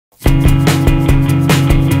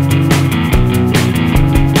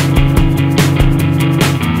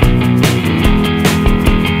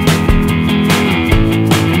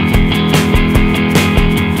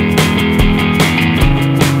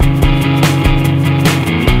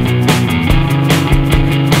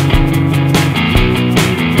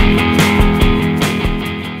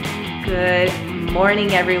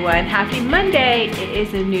everyone. Happy Monday. It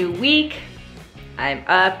is a new week. I'm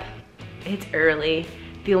up. It's early.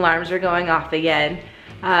 The alarms are going off again.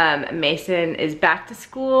 Mason is back to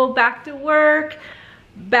school, back to work,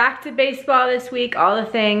 back to baseball this week, all the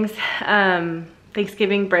things.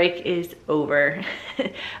 Thanksgiving break is over.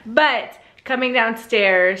 But coming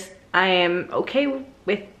downstairs, I am okay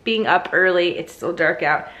with being up early. It's still dark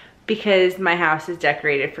out because my house is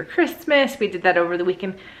decorated for Christmas. We did that over the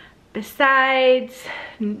weekend. Besides,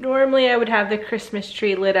 normally I would have the Christmas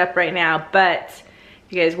tree lit up right now, but if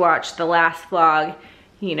you guys watched the last vlog,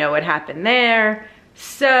 you know what happened there.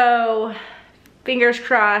 So, fingers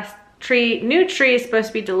crossed, new tree is supposed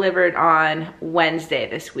to be delivered on Wednesday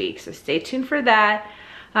this week, so stay tuned for that.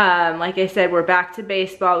 Like I said, we're back to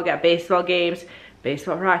baseball. We got baseball games,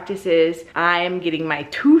 baseball practices. I'm getting my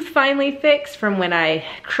tooth finally fixed from when I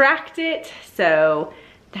cracked it, so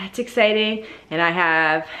that's exciting. And I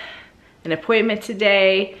have an appointment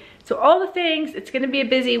today. So all the things, it's gonna be a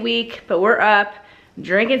busy week, but we're up,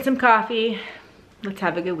 drinking some coffee. Let's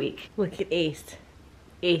have a good week. Look at Ace.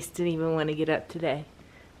 Ace didn't even want to get up today.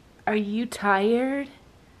 Are you tired?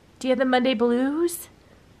 Do you have the Monday blues?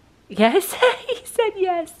 Yes? He said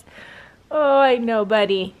yes. Oh, I know,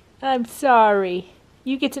 buddy. I'm sorry.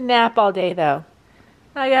 You get to nap all day, though.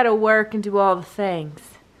 I gotta work and do all the things.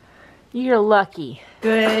 You're lucky.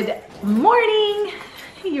 Good morning.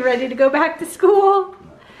 You ready to go back to school?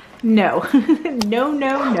 No.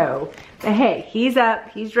 No. But hey, he's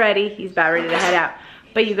up, he's ready, he's about ready to head out.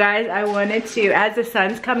 But you guys, I wanted to, as the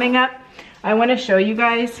sun's coming up, I want to show you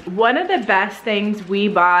guys one of the best things we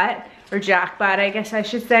bought, or Jack bought, I guess I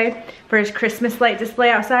should say, for his Christmas light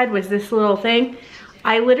display outside was this little thing.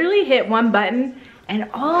 I literally hit one button and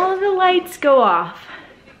all the lights go off.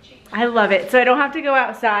 I love it. So I don't have to go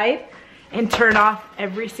outside and turn off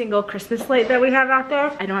every single Christmas light that we have out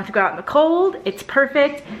there. I don't have to go out in the cold. It's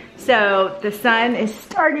perfect. So the sun is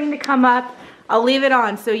starting to come up. I'll leave it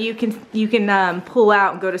on so you can pull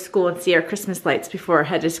out and go to school and see our Christmas lights before I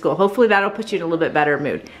head to school. Hopefully that'll put you in a little bit better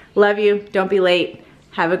mood. Love you. Don't be late.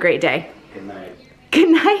 Have a great day. Good night. Good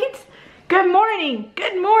night. Good morning.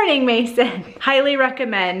 Good morning, Mason. Highly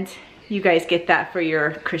recommend you guys get that for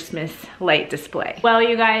your Christmas light display. Well,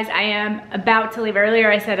 you guys, I am about to leave.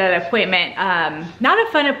 Earlier I said an appointment, not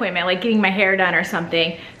a fun appointment, like getting my hair done or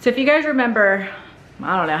something. So if you guys remember,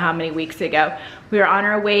 I don't know how many weeks ago, we were on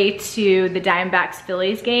our way to the Diamondbacks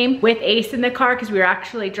Phillies game with Ace in the car because we were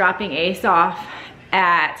actually dropping Ace off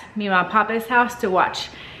at Mima and Papa's house to watch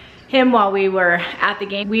him while we were at the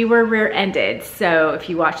game. We were rear-ended, so if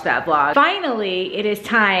you watch that vlog. Finally, it is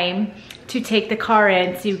time to take the car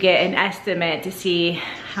in to get an estimate to see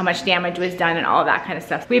how much damage was done and all that kind of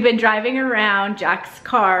stuff. We've been driving around Jack's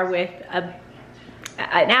car with an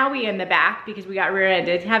owie in the back because we got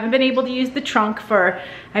rear-ended. Haven't been able to use the trunk for,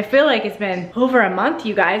 I feel like it's been over a month,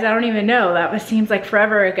 you guys. I don't even know. That seems like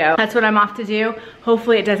forever ago. That's what I'm off to do.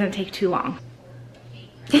 Hopefully it doesn't take too long.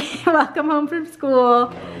 Welcome home from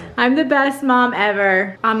school. I'm the best mom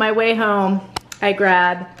ever. On my way home,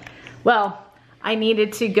 I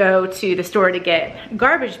needed to go to the store to get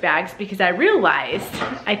garbage bags because I realized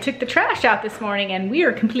I took the trash out this morning and we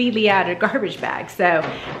are completely out of garbage bags. So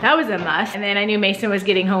that was a must. And then I knew Mason was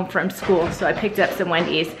getting home from school, so I picked up some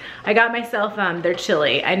Wendy's. I got myself their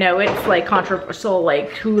chili. I know it's like controversial, like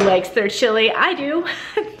who likes their chili? I do.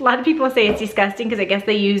 A lot of people say it's disgusting because I guess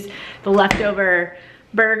they use the leftover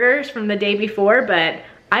burgers from the day before, but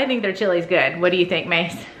I think their chili's good. What do you think,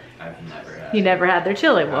 Mace? I've never had. You never had their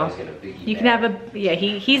chili. Well, you can have yeah,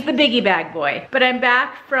 he's the biggie bag boy. But I'm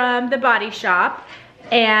back from the body shop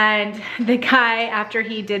and the guy, after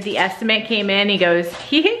he did the estimate, came in, he goes,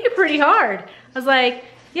 he hit you pretty hard. I was like,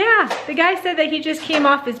 yeah, the guy said that he just came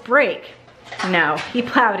off his break. No, he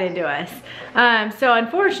plowed into us. So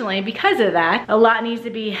unfortunately, because of that, a lot needs to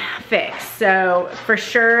be fixed. So for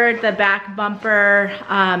sure, the back bumper,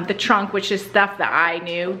 the trunk, which is stuff that I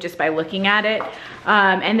knew just by looking at it.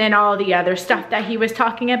 And then all the other stuff that he was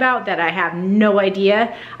talking about that I have no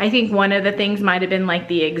idea. I think one of the things might have been like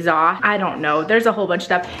the exhaust. I don't know. There's a whole bunch of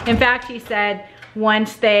stuff. In fact, he said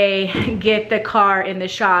once they get the car in the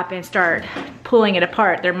shop and start pulling it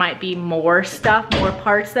apart, there might be more stuff, more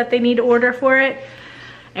parts that they need to order for it.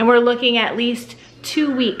 And we're looking at least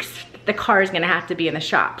 2 weeks the car is gonna have to be in the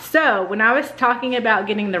shop. So when I was talking about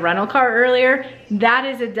getting the rental car earlier, that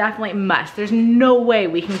is a definitely must. There's no way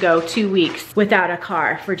we can go 2 weeks without a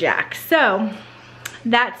car for Jack. So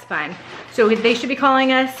that's fun. So they should be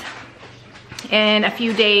calling us in a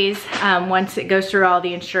few days once it goes through all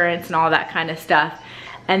the insurance and all that kind of stuff.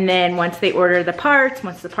 And then once they order the parts,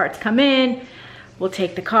 once the parts come in, we'll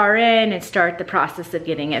take the car in and start the process of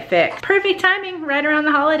getting it fixed. Perfect timing, right around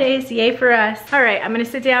the holidays, yay for us. All right, I'm gonna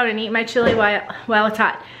sit down and eat my chili while it's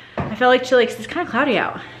hot. I feel like chili because it's kind of cloudy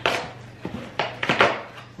out.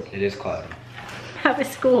 It is cloudy. How was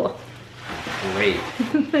school? Great.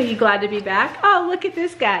 Are you glad to be back? Oh, look at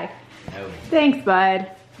this guy. No. Thanks,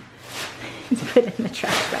 bud. He's put it in the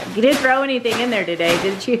trash bag. You didn't throw anything in there today,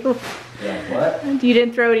 did you? Yeah, what? You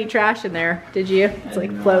didn't throw any trash in there, did you? It's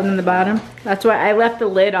like floating in the bottom. That's why I left the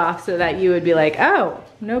lid off so that you would be like, oh,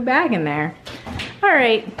 no bag in there. All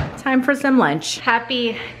right, time for some lunch.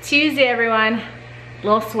 Happy Tuesday, everyone. A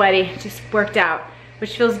little sweaty, just worked out,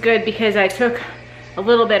 which feels good because I took a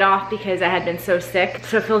little bit off because I had been so sick.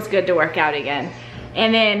 So it feels good to work out again.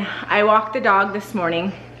 And then I walked the dog this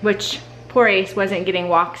morning, which poor Ace wasn't getting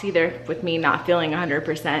walks either with me not feeling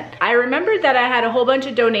 100%. I remembered that I had a whole bunch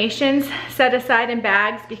of donations set aside in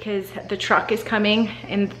bags because the truck is coming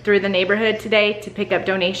in through the neighborhood today to pick up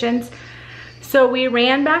donations. So we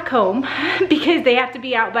ran back home because they have to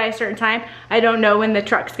be out by a certain time. I don't know when the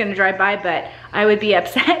truck's gonna drive by, but I would be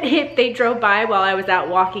upset if they drove by while I was out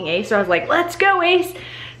walking Ace. So I was like, let's go, Ace.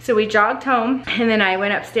 So we jogged home and then I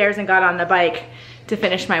went upstairs and got on the bike to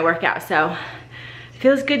finish my workout. So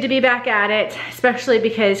feels good to be back at it, especially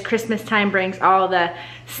because Christmas time brings all the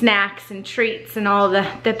snacks and treats and all the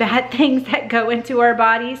bad things that go into our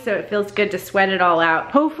bodies. So it feels good to sweat it all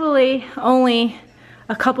out. Hopefully only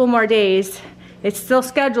a couple more days. It's still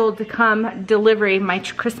scheduled to come deliver my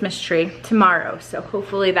Christmas tree tomorrow. So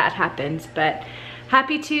hopefully that happens, but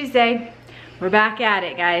happy Tuesday. We're back at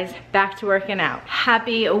it, guys. Back to working out.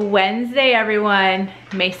 Happy Wednesday, everyone.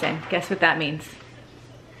 Mason, guess what that means?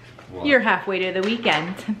 What? You're halfway to the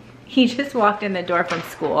weekend. He just walked in the door from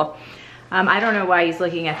school. I don't know why he's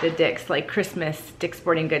looking at the Dick's Dick's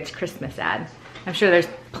Sporting Goods Christmas ad. I'm sure there's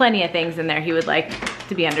plenty of things in there he would like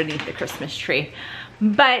to be underneath the Christmas tree.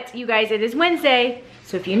 But you guys, it is Wednesday,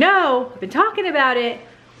 so if you know, I've been talking about it.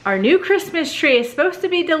 Our new Christmas tree is supposed to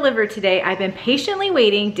be delivered today. I've been patiently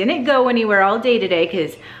waiting, didn't go anywhere all day today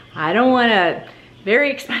because I don't want a very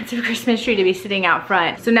expensive Christmas tree to be sitting out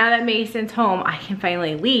front. So now that Mason's home, I can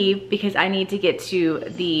finally leave because I need to get to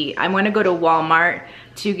I want to go to Walmart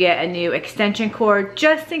to get a new extension cord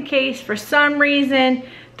just in case for some reason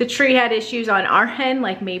the tree had issues on our end.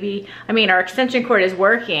 Like maybe, I mean, our extension cord is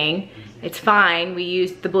working. It's fine. We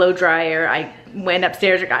used the blow dryer. I went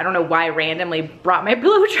upstairs, I don't know why, randomly brought my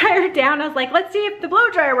blow dryer down. I was like, let's see if the blow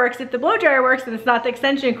dryer works. If the blow dryer works, then it's not the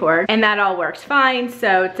extension cord. And that all works fine.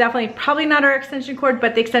 So it's definitely probably not our extension cord,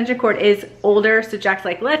 but the extension cord is older. So Jack's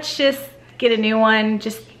like, let's just get a new one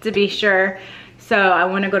just to be sure. So I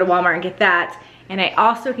want to go to Walmart and get that. And I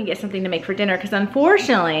also can get something to make for dinner because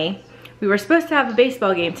unfortunately, we were supposed to have a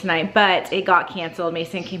baseball game tonight, but it got canceled.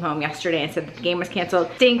 Mason came home yesterday and said that the game was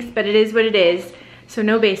canceled. Stinks, but it is what it is. So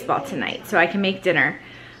no baseball tonight, so I can make dinner.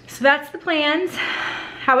 So that's the plans.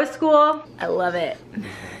 How was school? I love it.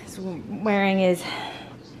 He's wearing his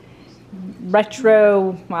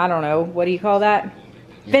retro, I don't know, what do you call that?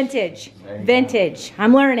 Vintage, vintage.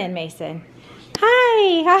 I'm learning, Mason.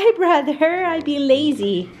 Hi brother, I'd be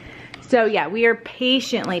lazy. So yeah, we are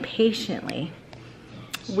patiently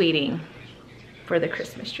waiting for the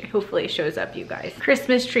Christmas tree. Hopefully it shows up, you guys.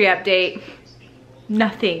 Christmas tree update,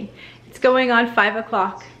 nothing. It's going on 5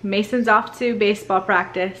 o'clock. Mason's off to baseball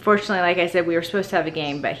practice. Fortunately, like I said, we were supposed to have a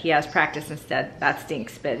game, but he has practice instead. That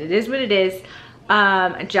stinks, but it is what it is.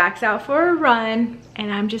 Jack's out for a run,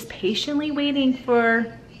 and I'm just patiently waiting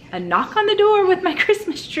for a knock on the door with my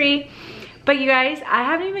Christmas tree. But you guys, I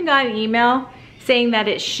haven't even got an email saying that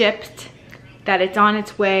it's shipped, that it's on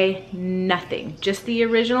its way, nothing. Just the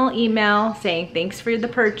original email saying thanks for the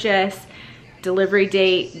purchase, delivery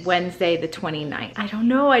date Wednesday the 29th. I don't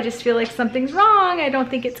know, I just feel like something's wrong. I don't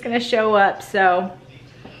think it's gonna show up, so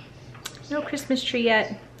no Christmas tree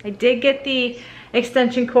yet. I did get the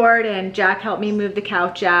extension cord and Jack helped me move the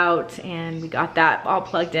couch out and we got that all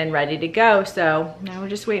plugged in, ready to go. So now we're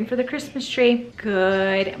just waiting for the Christmas tree.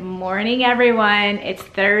 Good morning, everyone. It's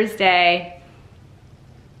Thursday.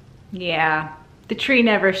 Yeah, the tree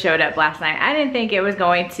never showed up last night. I didn't think it was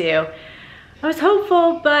going to. I was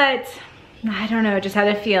hopeful, but I don't know, just had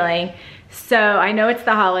a feeling. So I know it's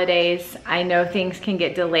the holidays. I know things can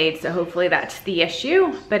get delayed, so hopefully that's the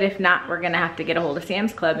issue. But if not, we're gonna have to get a hold of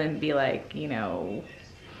Sam's Club and be like, you know,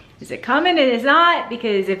 is it coming? It is not,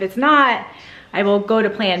 because if it's not, I will go to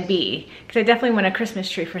plan B, because I definitely want a Christmas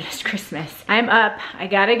tree for this Christmas. I'm up, I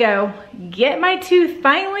gotta go get my tooth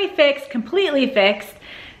finally fixed, completely fixed.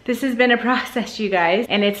 This has been a process, you guys,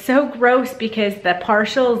 and it's so gross because the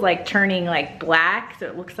partial is like turning like black, so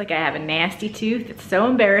it looks like I have a nasty tooth. It's so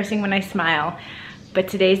embarrassing when I smile, But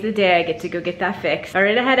today's the day I get to go get that fixed. All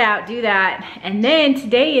right, to head out, do that. And then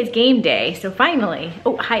today is game day. So finally,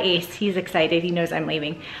 oh, hi Ace, he's excited. He knows I'm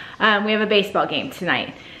leaving. We have a baseball game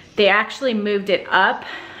tonight. They actually moved it up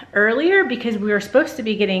earlier because we were supposed to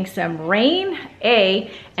be getting some rain, A,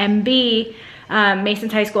 and B,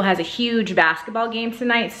 Mason's high school has a huge basketball game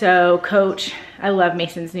tonight. So coach, I love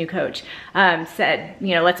Mason's new coach, said,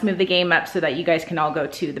 you know, let's move the game up so that you guys can all go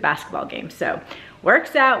to the basketball game. So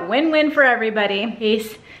works out, win-win for everybody.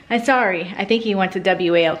 Ace, I'm sorry, I think he went to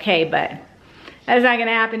WALK, but that's not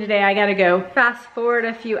gonna happen today. I gotta go. Fast forward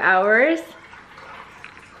a few hours.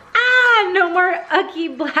 Ah, no more ugly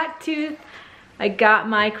black tooth. I got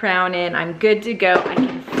my crown in, I'm good to go. I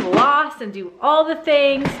can floss and do all the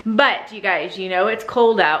things. But you guys, you know it's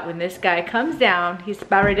cold out when this guy comes down. He's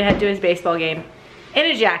about ready to head to his baseball game in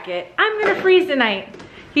a jacket. I'm gonna freeze tonight.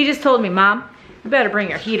 He just told me, Mom, you better bring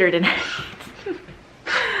your heater tonight.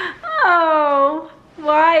 Oh,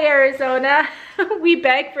 why Arizona? We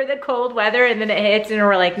beg for the cold weather and then it hits and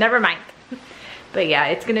we're like, never mind. But yeah,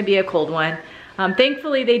 it's gonna be a cold one.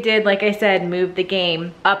 Thankfully they did, like I said, move the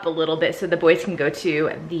game up a little bit so the boys can go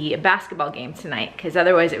to the basketball game tonight, because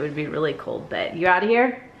otherwise it would be really cold. But you out of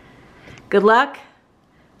here? Good luck,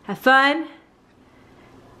 have fun,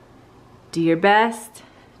 do your best,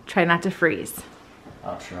 try not to freeze.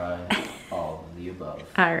 I'll try all of the above.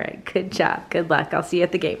 All right, good job, good luck. I'll see you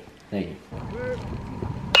at the game. Thank you.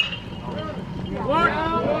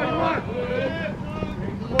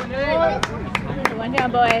 One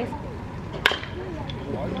down, boys.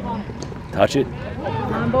 Touch it.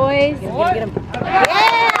 Come on, boys. Get him.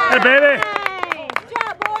 Yeah! Hey, baby. Good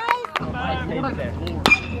job, boys.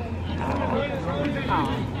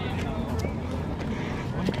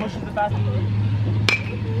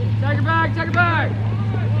 Take it back, take it back!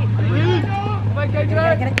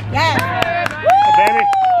 Yeah! Hey, baby.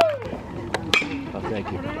 Oh, thank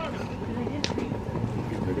you.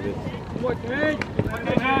 Look at it.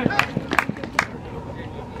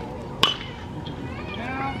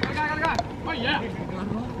 Oh, yeah.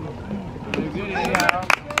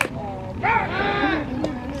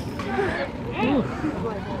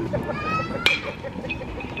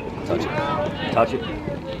 Touch it. Touch it.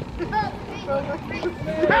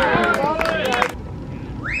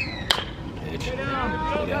 Pitch.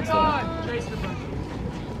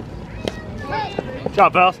 Good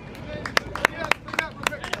job, Bells.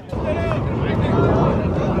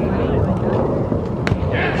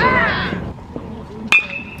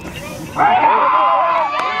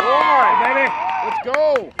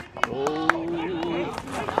 Go! Oh.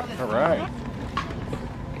 All right.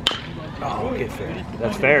 Oh, get fair.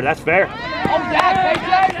 That's fair. That's fair. How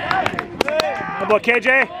about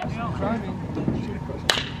KJ?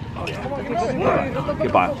 Oh, yeah.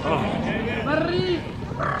 Goodbye. Oh.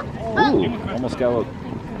 Ooh, almost got a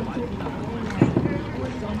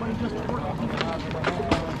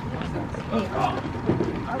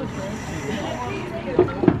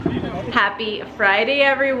Happy Friday,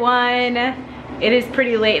 everyone. It is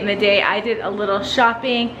pretty late in the day. I did a little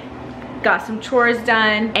shopping, got some chores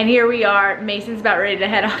done, and here we are. Mason's about ready to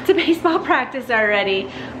head off to baseball practice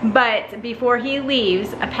already. But before he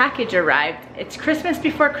leaves, a package arrived. It's Christmas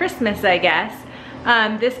before Christmas, I guess.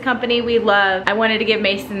 This company we love. I wanted to give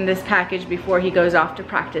Mason this package before he goes off to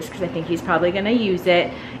practice because I think he's probably gonna use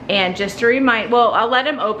it. And just to remind, well, I'll let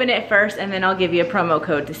him open it first and then I'll give you a promo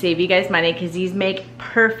code to save you guys money, because these make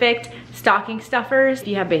perfect stocking stuffers if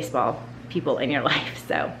you have baseball people in your life.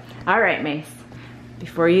 So, all right, Mace,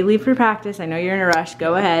 before you leave for practice, I know you're in a rush,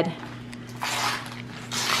 go ahead.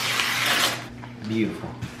 Beautiful.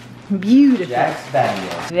 Beautiful. Jack's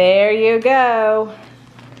BevOs. There you go.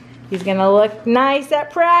 He's gonna look nice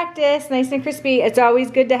at practice, nice and crispy. It's always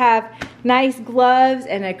good to have nice gloves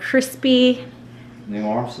and a crispy New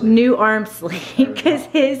arm sleeve, because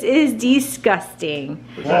his is disgusting.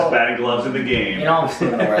 The best batting gloves in the game. You know, I'm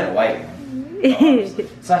still gonna wear the white one. It's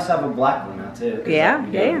nice to have a black one now too. Yeah,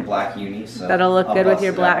 you go with black uni, so that'll look I'll good with bust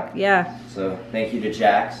your it black, out. yeah. So thank you to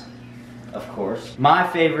Jack's, of course. My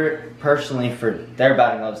favorite, personally, for their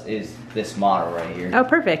batting gloves is this model right here. Oh,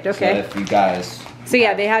 perfect, okay. So if you guys... So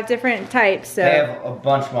yeah, they have different types, so... They have a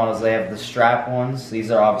bunch of models. They have the strap ones.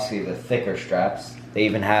 These are obviously the thicker straps. They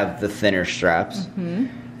even have the thinner straps. Mm-hmm.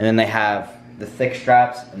 And then they have the thick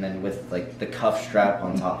straps, and then with like the cuff strap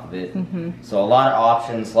on top of it. Mm-hmm. So a lot of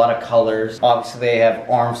options, a lot of colors. Obviously they have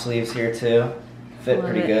arm sleeves here too. Fit Love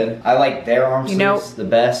pretty it. good. I like their arm sleeves the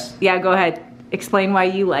best. Yeah, go ahead. Explain why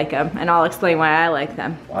you like them, and I'll explain why I like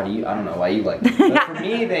them. Why do you? I don't know why you like them. But for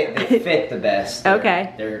me, they fit the best.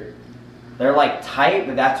 Okay. They're like tight,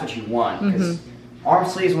 but that's what you want, because arm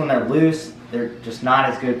sleeves, when they're loose, they're just not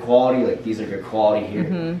as good quality. Like these are good quality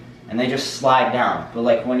here. And they just slide down. But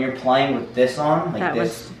like when you're playing with this on, like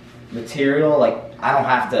this material, like I don't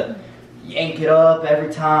have to yank it up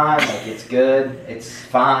every time. Like it's good, it's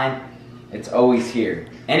fine, it's always here.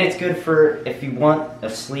 And it's good for if you want a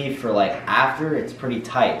sleeve for like after, it's pretty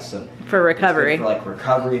tight. So for recovery. It's good for like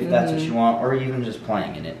recovery if that's what you want, or even just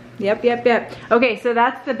playing in it. Yep. Okay, so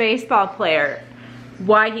that's the baseball player.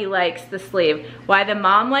 Why he likes the sleeve. Why the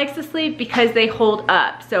mom likes the sleeve? Because they hold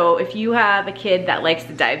up. So if you have a kid that likes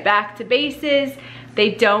to dive back to bases, they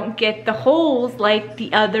don't get the holes like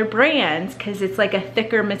the other brands because it's like a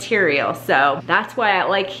thicker material. So that's why I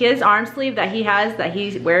like his arm sleeve that he has, that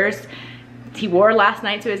he wears. He wore last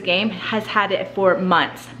night to his game, has had it for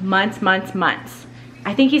months.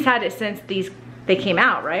 I think he's had it since they came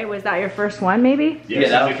out, right? Was that your first one maybe?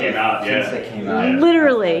 Yeah, since they came out, yeah. Since they came out.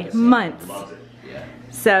 Literally months. Loves it.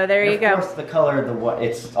 So there you go. Of course, the color of the white,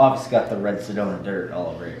 it's obviously got the red Sedona dirt all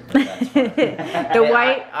over it. But that's fine. The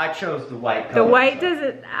white. I chose the white color. The white so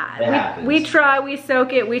doesn't. We try, we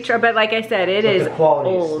soak it, we try, but like I said, it is the quality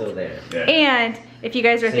old. is still there. Yeah. And if you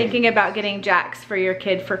guys are thinking about getting Jacks for your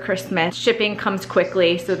kid for Christmas, shipping comes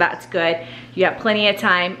quickly, so that's good. You have plenty of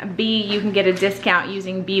time. B, you can get a discount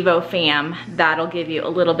using Bevo Fam. That'll give you a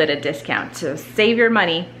little bit of discount. So save your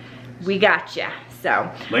money. We got ya.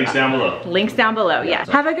 So Links down below. Links down below, yeah.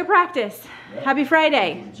 Have a good practice. Yeah. Happy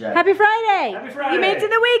Friday. Jack. Happy Friday. Happy Friday. You made it to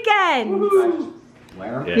the weekend.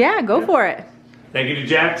 Wear 'em? Yeah, go for it. Thank you to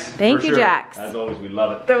Jax. Thank for you, sure. Jax. As always, we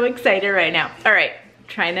love it. So excited right now. All right,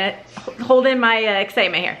 trying to hold in my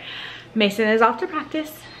excitement here. Mason is off to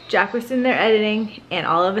practice. Jack was in there editing, and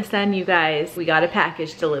all of a sudden, you guys, we got a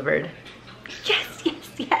package delivered.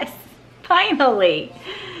 Yes. Finally.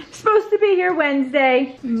 Supposed to be here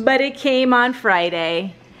Wednesday, but it came on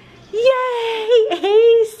Friday. Yay,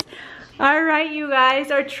 Ace. All right, you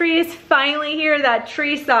guys, our tree is finally here. That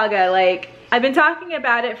tree saga, like, I've been talking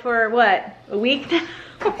about it for what, a week now?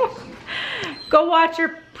 Go watch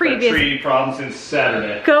your previous tree problem since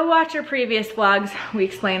Saturday. Go watch your previous vlogs. We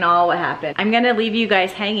explain all what happened. I'm gonna leave you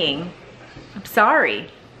guys hanging. I'm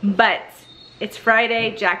sorry, but it's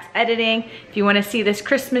Friday, Jack's editing. If you wanna see this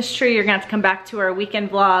Christmas tree, you're gonna have to come back to our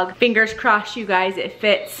weekend vlog. Fingers crossed, you guys, it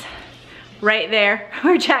fits right there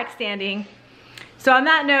where Jack's standing. So on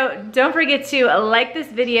that note, don't forget to like this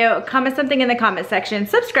video, comment something in the comment section,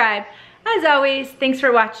 subscribe. As always, thanks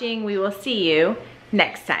for watching. We will see you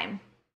next time.